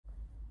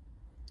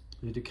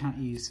The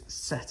Ducati's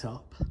set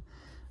up.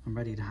 I'm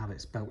ready to have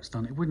its belts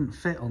done. It wouldn't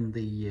fit on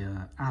the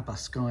ABBA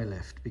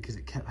Skylift because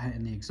it kept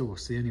hitting the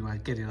exhaust. The only way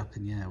I'd get it up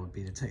in the air would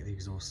be to take the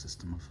exhaust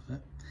system off of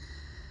it.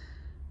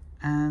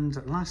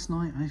 And last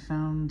night I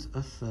found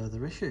a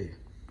further issue.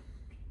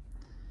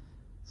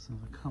 So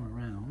I've come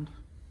around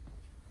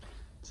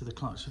to the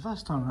clutch. The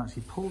first time I've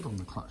actually pulled on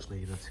the clutch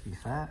lever, to be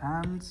fair,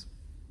 and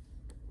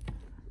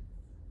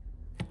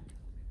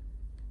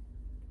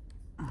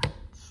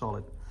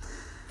solid.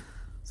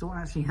 So what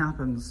actually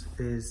happens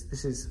is,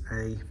 this is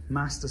a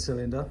master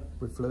cylinder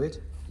with fluid,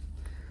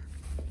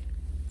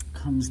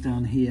 comes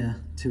down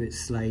here to its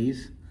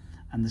slave,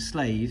 and the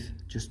slave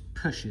just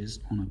pushes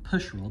on a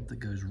push rod that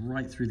goes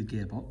right through the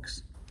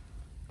gearbox.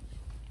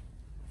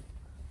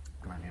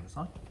 Go around the other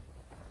side.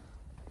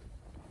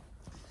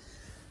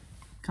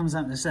 Comes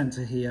out in the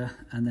center here,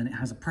 and then it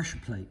has a pressure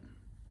plate.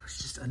 It's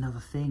just another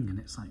thing, and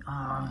it's like,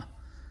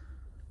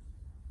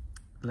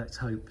 let's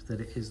hope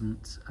that it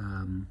isn't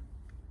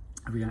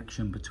a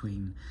reaction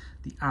between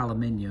the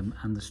aluminium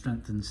and the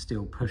strengthened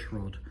steel push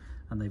rod,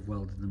 and they've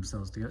welded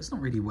themselves together. It's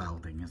not really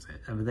welding, is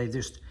it? I mean,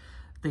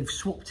 they've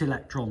swapped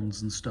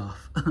electrons and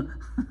stuff.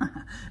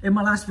 In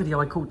my last video,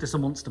 I called this a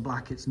Monster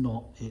Black. It's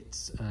not,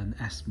 it's an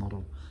S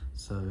model.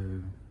 So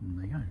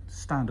there you go,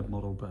 standard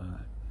model, but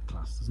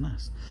classed as an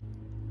S.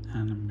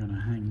 And I'm gonna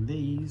hang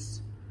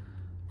these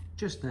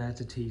just there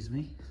to tease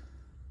me.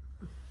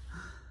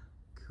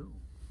 Cool.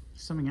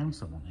 Something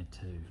else I wanted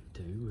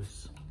to do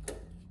was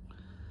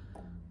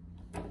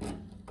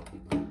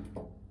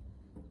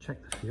check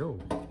the fuel.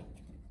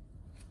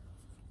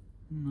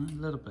 A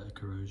little bit of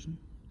corrosion.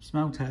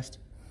 Smell test.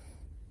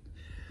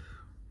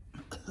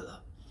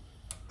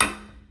 Well,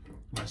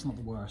 it's not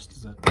the worst,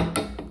 is it?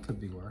 Could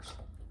be worse.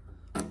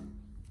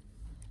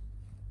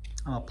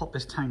 I'll pop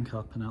this tank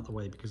up and out the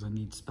way because I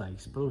need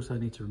space, but also I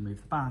need to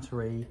remove the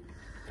battery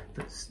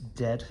that's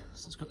dead.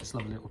 So it's got this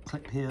lovely little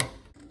clip here.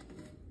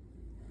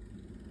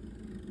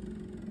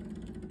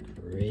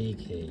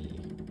 Freaky.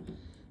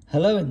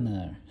 Hello in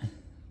there.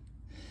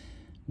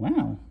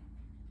 Wow,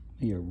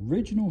 the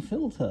original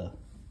filter.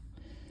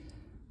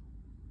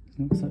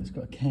 Looks like it's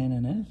got a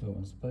Canon air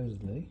filter,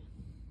 supposedly.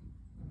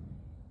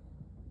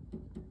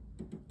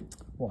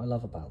 What I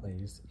love about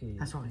these is,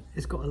 that's right,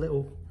 it's got a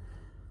little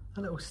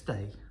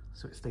stay,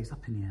 so it stays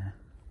up in the air.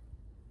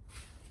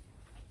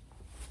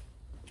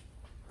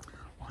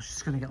 I was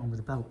just going to get on with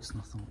the belts,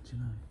 and I thought, you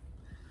know,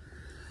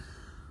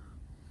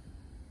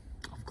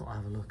 I've got to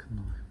have a look, haven't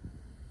I?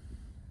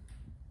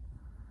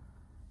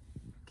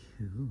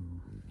 Cool.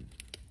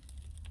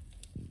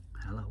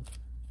 Hello.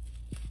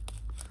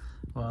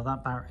 Well,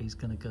 that battery's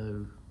going to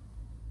go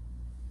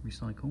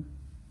recycle.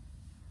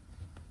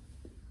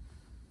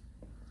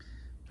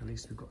 At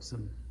least we've got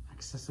some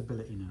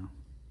accessibility now.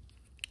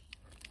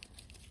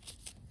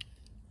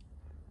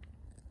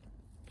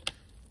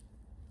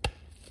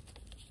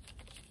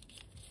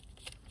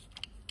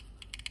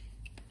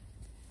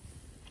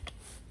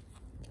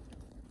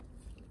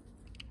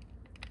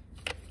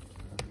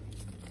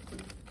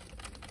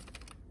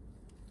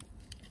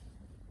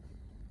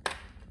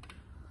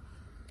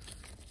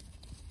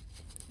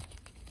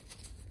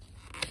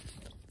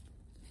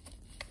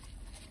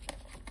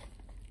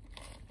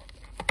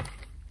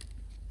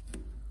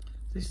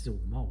 This is all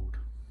mould.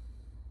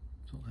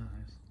 That's what that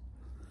is.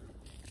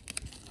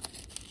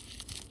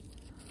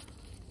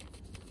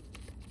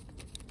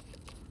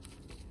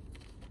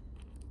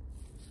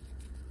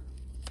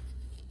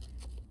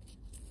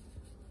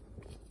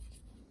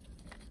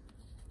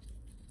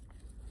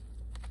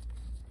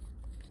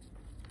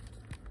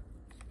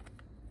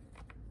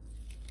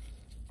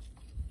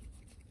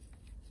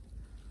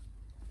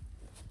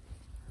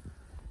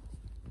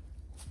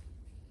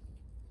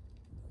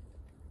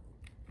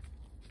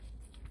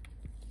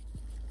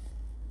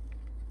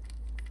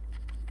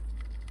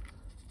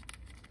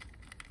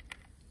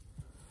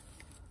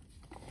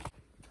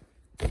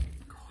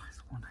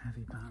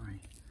 Heavy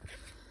battery.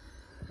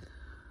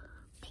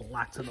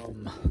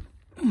 Platinum.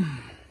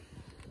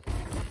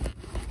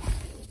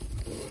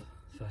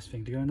 First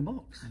thing to go in the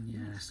box. And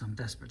yes, I'm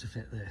desperate to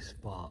fit this,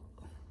 but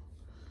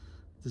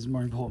there's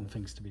more important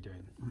things to be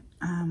doing.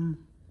 I am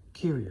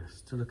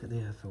curious to look at the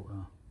air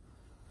filter.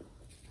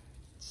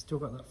 It's still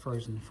got that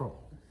frozen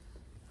throttle.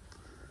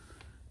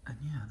 And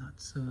yeah,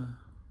 that's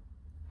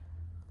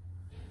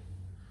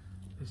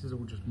this is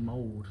all just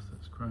mould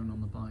that's grown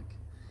on the bike.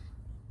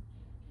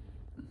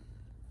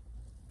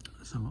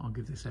 So I'll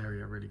give this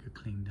area a really good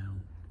clean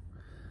down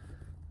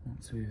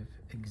once we've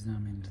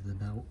examined the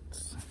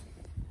belts.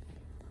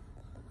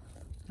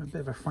 A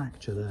bit of a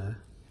fracture there.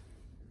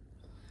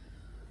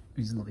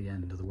 It's not the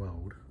end of the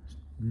world. It's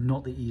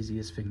not the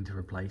easiest thing to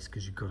replace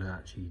because you've got to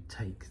actually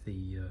take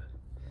the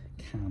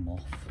cam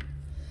off.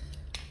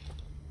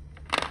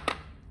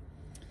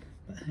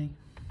 But hey.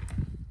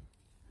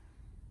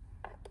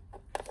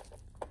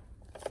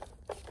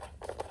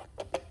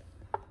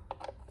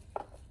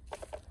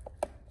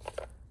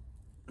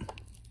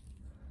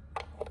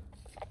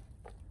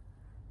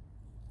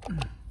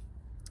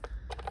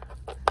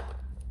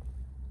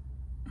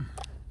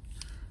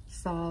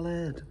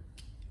 solid.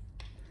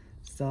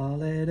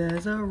 Solid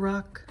as a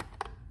rock.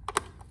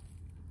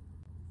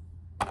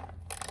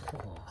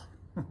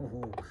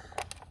 Oh.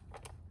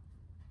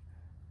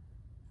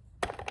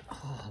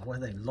 Oh, were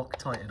they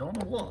Loctited on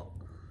or what?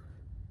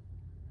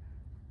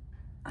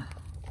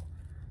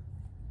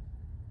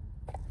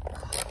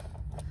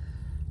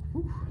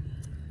 Whew.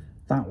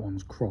 That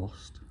one's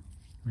crossed.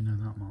 We know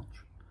that much.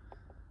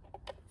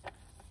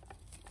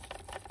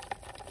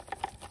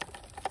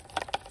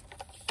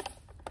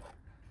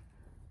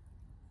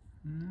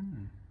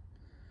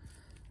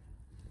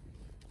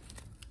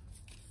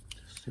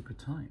 Just super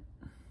tight.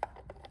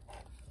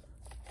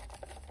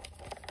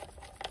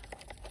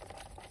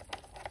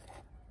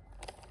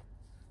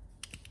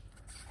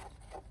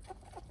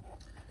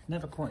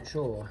 Never quite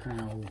sure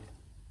how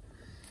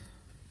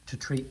to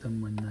treat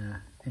them when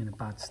they're in a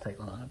bad state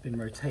like that. I've been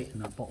rotating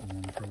that bottom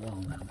one for a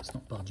while now and it's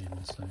not budging,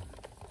 so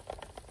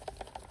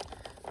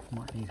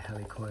might need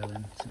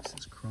helicoiling since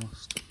it's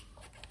crossed.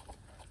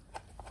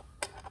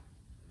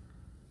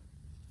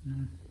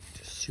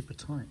 Just super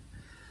tight.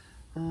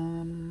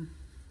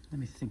 Let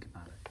me think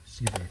about it. Just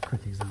give you a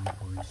quick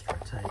example. Just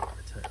rotate.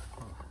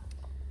 Oh.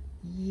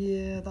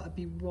 Yeah, that'd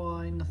be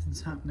why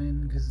nothing's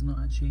happening, because it's not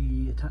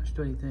actually attached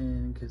to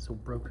anything, because it's all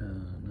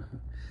broken.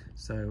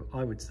 So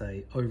I would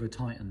say over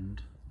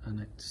tightened and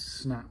it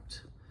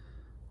snapped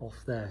off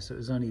there. So it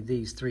was only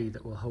these three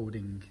that were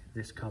holding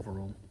this cover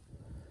on.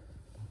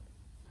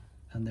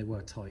 And they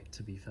were tight,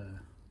 to be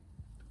fair.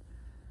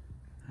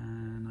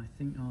 And I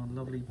think our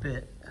lovely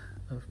bit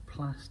of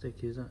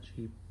plastic is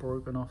actually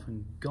broken off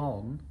and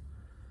gone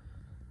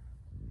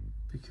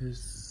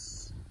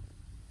because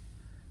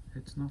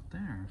it's not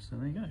there. So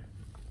there you go.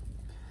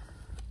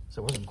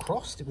 So it wasn't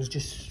crossed, it was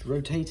just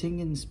rotating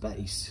in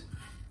space.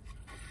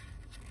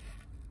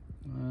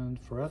 And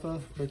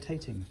forever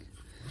rotating.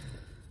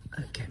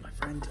 Okay, my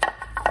friend.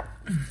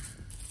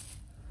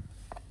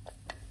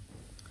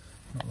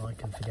 Not that I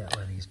can forget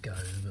where these go,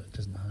 but it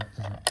doesn't hurt,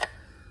 does it?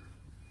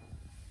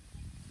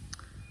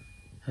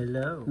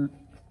 Hello.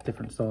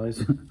 Different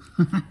size.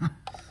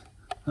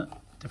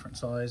 Different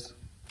size.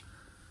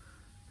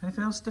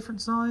 Anything else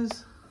different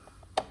size?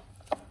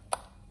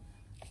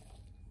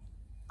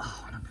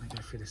 Oh, and I'm going to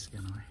go through this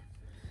again, are I?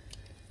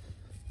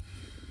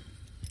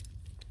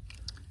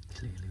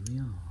 Clearly we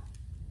are.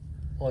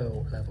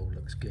 Oil level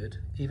looks good.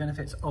 Even if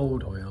it's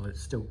old oil,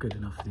 it's still good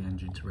enough for the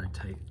engine to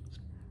rotate.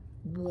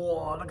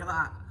 Whoa, look at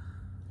that.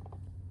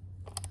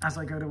 As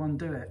I go to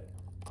undo it,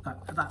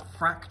 that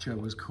fracture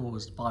was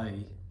caused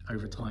by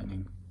over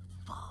tightening.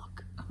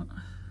 Fuck.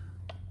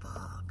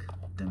 Fuck.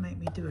 Don't make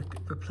me do a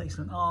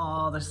replacement.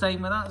 Oh, the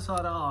same with that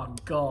side. Oh,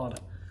 God.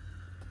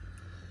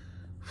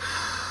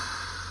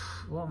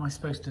 What am I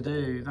supposed to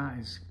do? That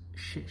is a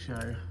shit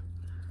show.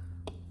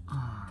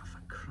 Oh,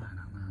 for crying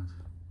out loud.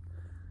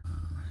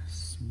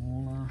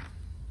 Smaller.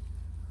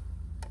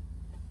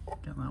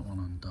 Get that one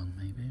undone,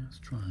 maybe. Let's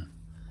try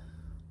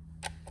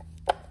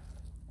it.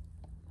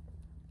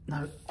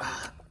 No.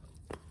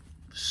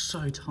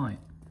 So tight.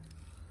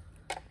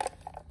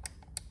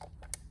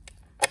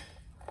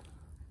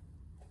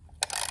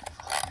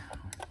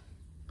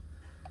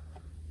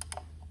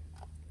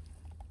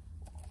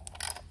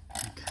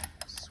 Okay,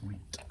 sweet.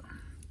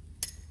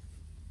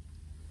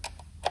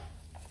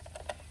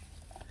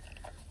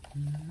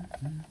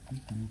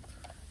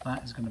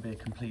 That is going to be a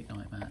complete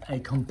nightmare. A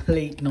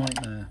complete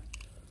nightmare.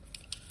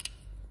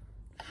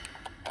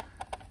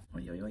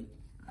 Oi, oi, oi.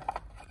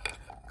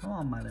 Come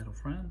on, my little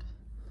friend.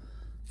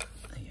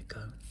 There you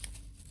go.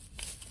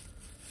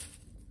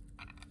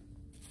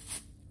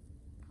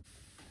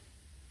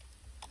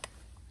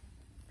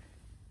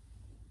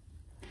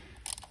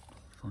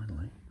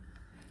 Finally.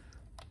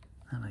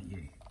 How about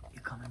you?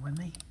 You coming with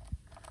me?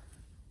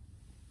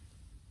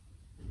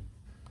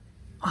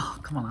 Oh,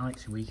 come on,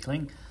 Alex, you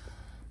weakling.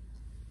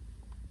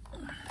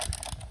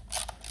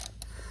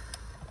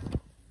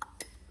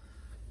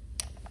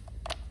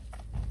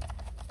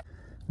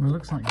 Well, it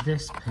looks like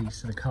this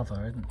piece of the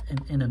cover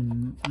in a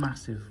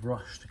massive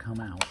rush to come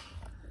out,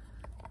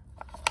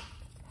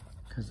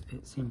 because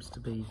it seems to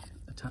be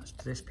attached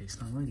to this piece,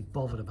 and I'm really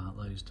bothered about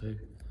those two.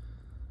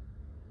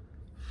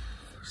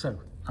 So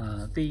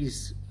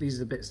these are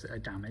the bits that are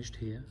damaged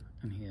here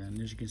and here,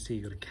 and as you can see,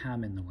 you've got a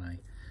cam in the way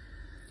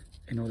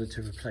in order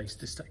to replace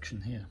this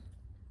section here.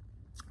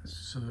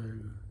 So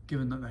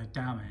given that they're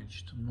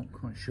damaged, I'm not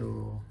quite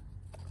sure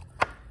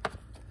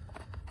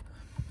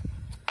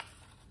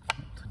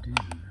what to do.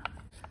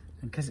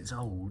 And because it's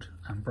old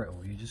and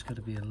brittle, you just got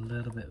to be a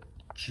little bit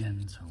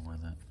gentle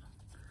with it.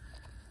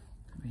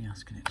 Don't be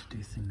asking it to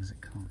do things it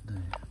can't do.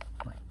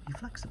 Like, be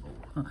flexible.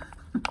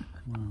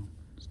 Well,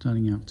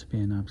 starting out to be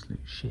an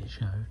absolute shit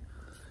show.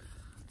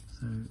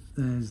 So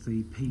there's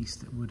the piece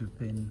that would have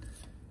been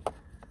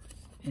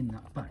in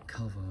that back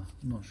cover.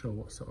 I'm not sure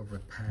what sort of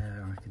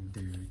repair I can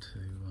do to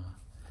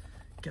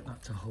get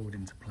that to hold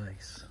into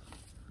place.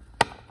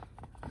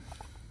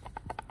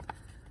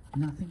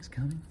 Nothing's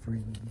coming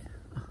free.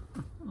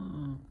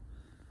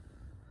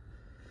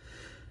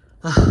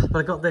 But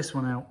I got this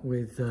one out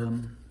with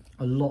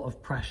a lot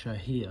of pressure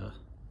here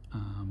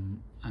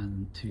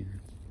and to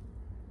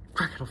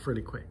crack it off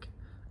really quick,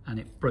 and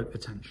it broke the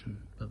tension.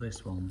 But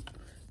this one,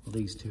 well,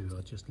 these two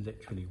are just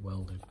literally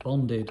welded,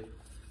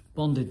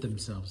 bonded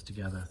themselves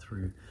together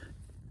through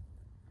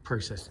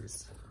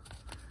processes.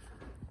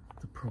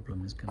 The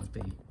problem is going to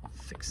be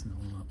fixing it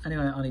all up.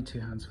 Anyway, I need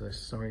 2 hands for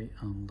this. Sorry,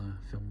 I'll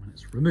film when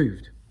it's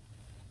removed.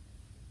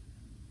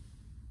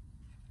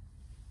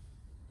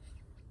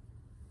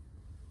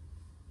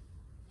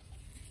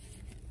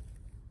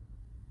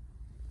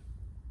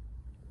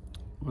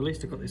 Well, at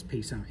least I got this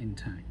piece out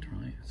intact,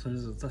 right? So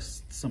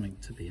that's something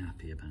to be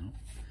happy about.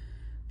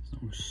 It's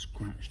not all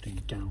scratched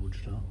and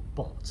gouged up,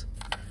 but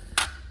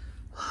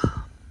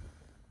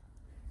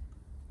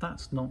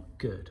that's not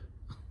good.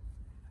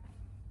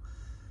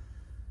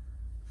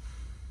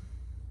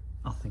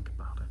 I'll think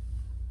about it.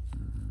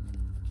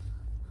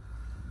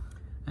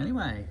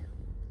 Anyway,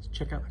 let's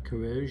check out the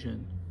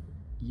corrosion.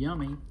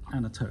 Yummy.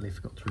 And I totally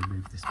forgot to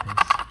remove this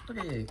piece. Look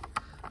at you.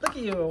 Look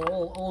at you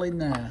all in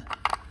there.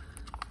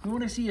 We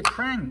want to see your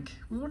crank.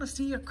 We want to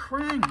see your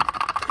crank.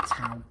 Get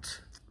out.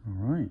 All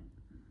right.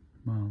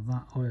 Well,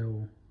 that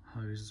oil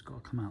hose has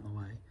got to come out of the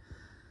way.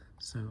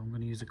 So I'm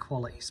going to use a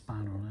quality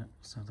spanner on it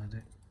so that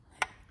it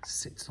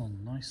sits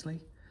on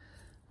nicely.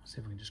 Let's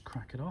see if we can just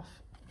crack it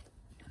off.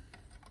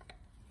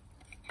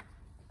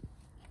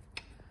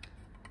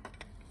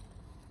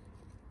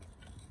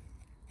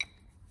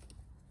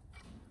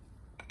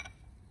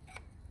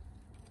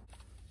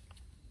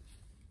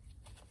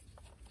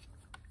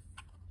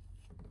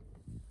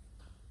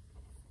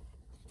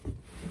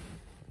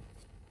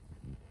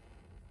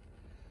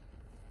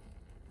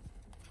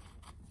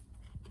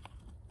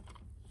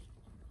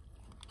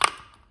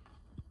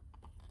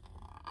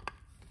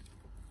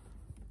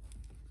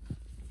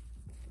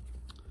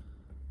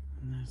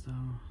 And there's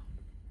our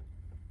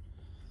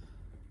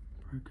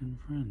broken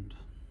friend.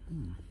 I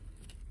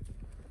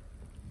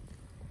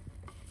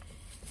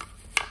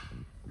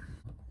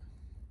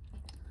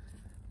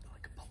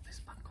could pop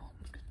this back on,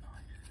 couldn't I?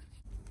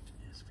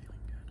 Yes,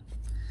 feeling good.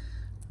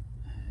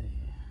 Hey.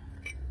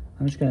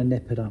 I'm just going to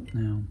nip it up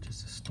now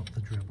just to stop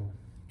the dribble.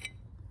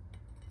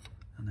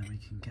 And then we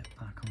can get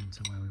back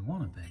onto where we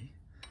want to be,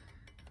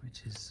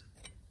 which is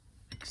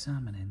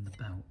examining the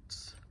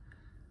belts,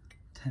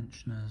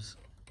 tensioners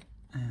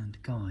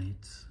and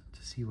guides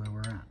to see where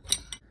we're at.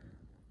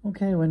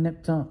 Okay, we're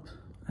nipped up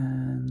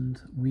and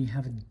we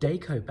have a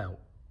Dayco belt.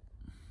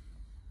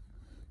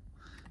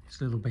 This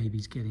little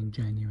baby's getting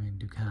genuine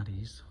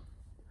Ducatis,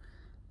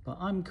 but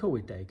I'm cool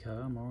with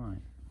Dayco, I'm all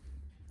right.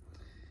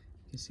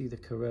 You can see the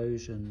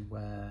corrosion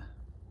where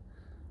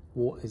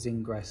water's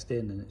ingressed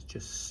in and it's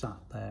just sat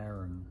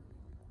there and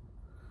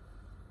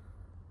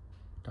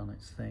done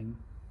its thing.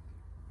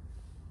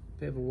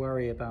 Bit of a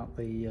worry about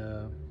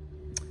the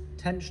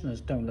tensioners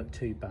don't look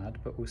too bad,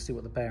 but we'll see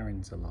what the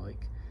bearings are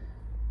like.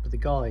 But the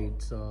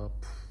guides are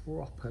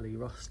properly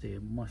rusty,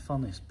 and my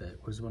funnest bit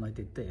was when I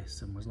did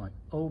this and was like,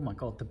 oh my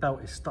god, the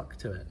belt is stuck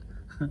to it.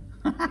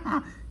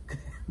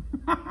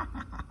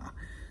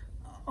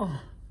 Oh,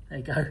 there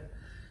you go.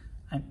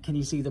 And can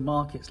you see the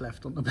markings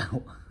left on the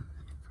belt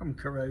from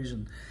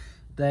corrosion?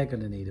 They're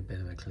going to need a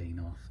bit of a clean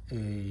off.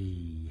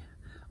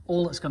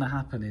 All that's going to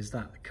happen is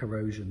that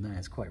corrosion there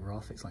is quite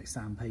rough. It's like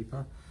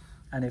sandpaper,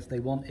 and if they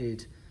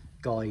wanted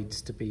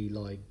guides to be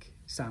like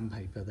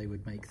sandpaper, they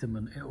would make them,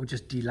 and it will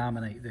just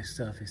delaminate this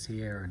surface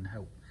here and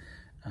help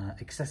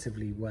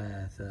excessively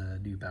wear the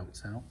new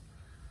belts out.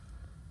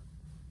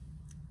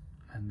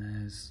 And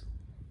there's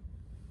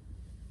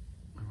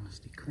a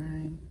rusty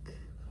crank.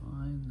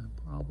 Fine, no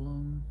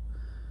problem.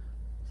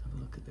 Let's have a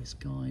look at this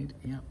guide.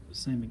 Yep,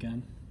 same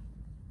again.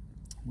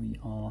 We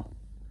are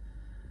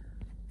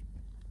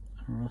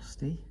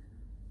rusty,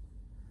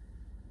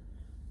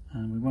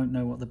 and we won't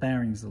know what the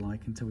bearings are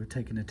like until we've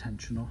taken the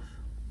tension off.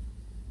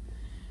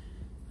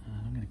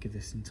 I'm going to give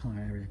this entire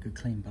area a good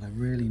clean, but I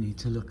really need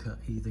to look at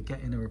either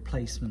getting a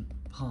replacement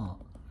part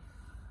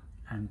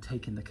and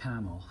taking the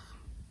cam off.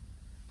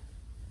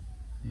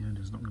 The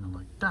owner's not going to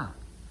like that.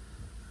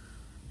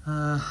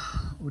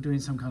 Or doing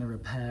some kind of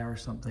repair or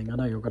something. I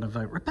know you're going to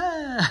vote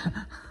repair.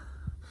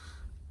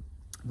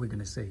 We're going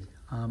to see.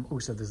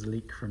 Also, there's a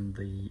leak from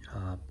the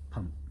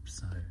pump,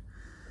 so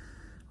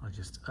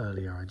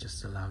earlier I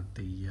just allowed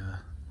the,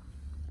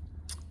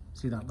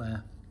 see that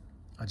there?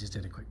 I just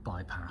did a quick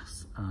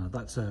bypass.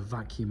 That's a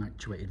vacuum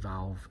actuated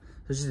valve.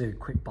 So I just did a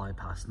quick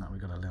bypass, and that we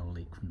got a little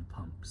leak from the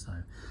pump. So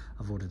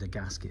I've ordered a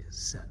gasket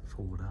set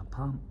for the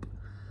pump.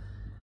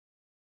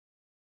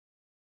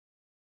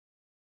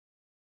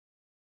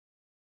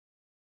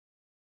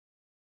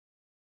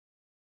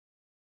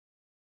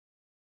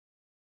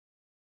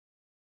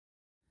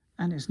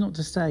 And it's not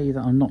to say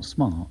that I'm not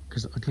smart,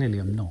 because clearly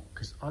I'm not,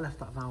 because I left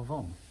that valve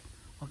on.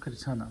 I could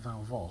have turned that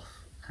valve off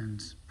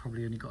and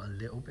probably only got a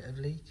little bit of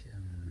leak.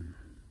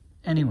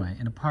 Anyway,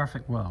 in a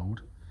perfect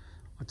world,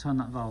 I turned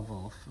that valve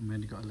off and we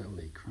only got a little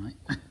leak, right?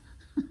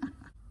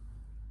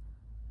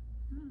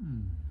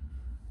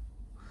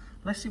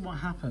 Let's see what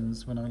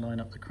happens when I line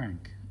up the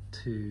crank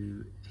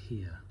to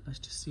here. let's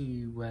just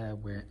see where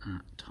we're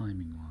at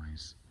timing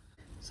wise.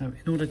 So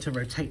in order to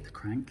rotate the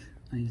crank,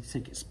 I need to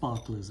take its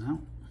sparklers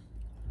out.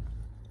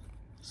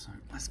 So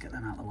let's get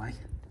them out of the way.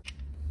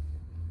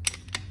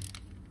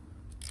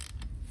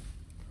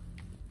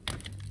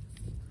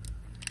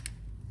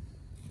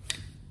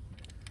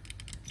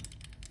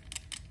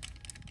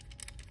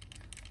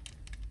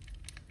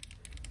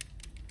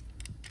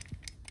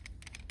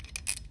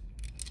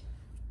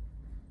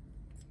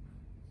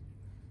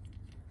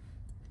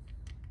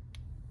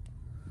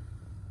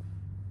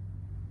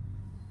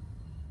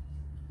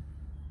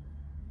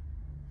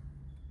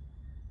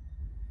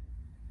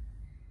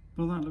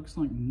 Well, that looks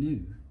like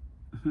new.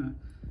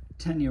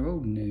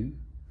 10-year-old new.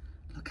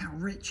 Look how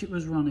rich it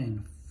was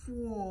running.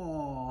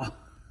 Whoa.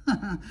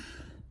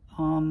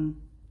 I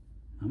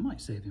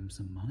might save him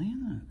some money,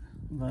 isn't it?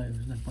 Although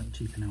there's no point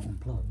cheaping out on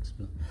plugs,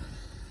 but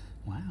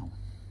wow.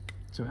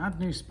 So add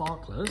new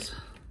sparklers.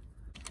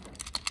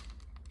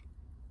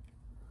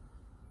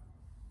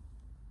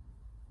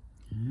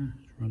 Yeah,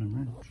 it's running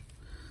wrench.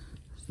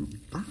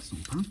 That's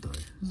not bad though,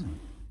 is it?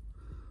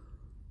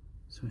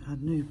 So we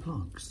add new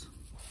plugs.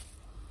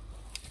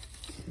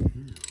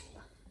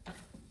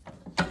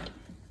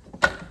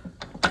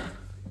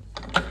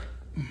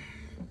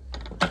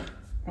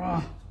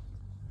 Oh.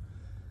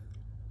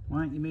 Why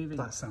aren't you moving?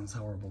 That sounds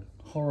horrible.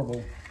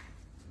 Horrible.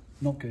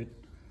 Not good.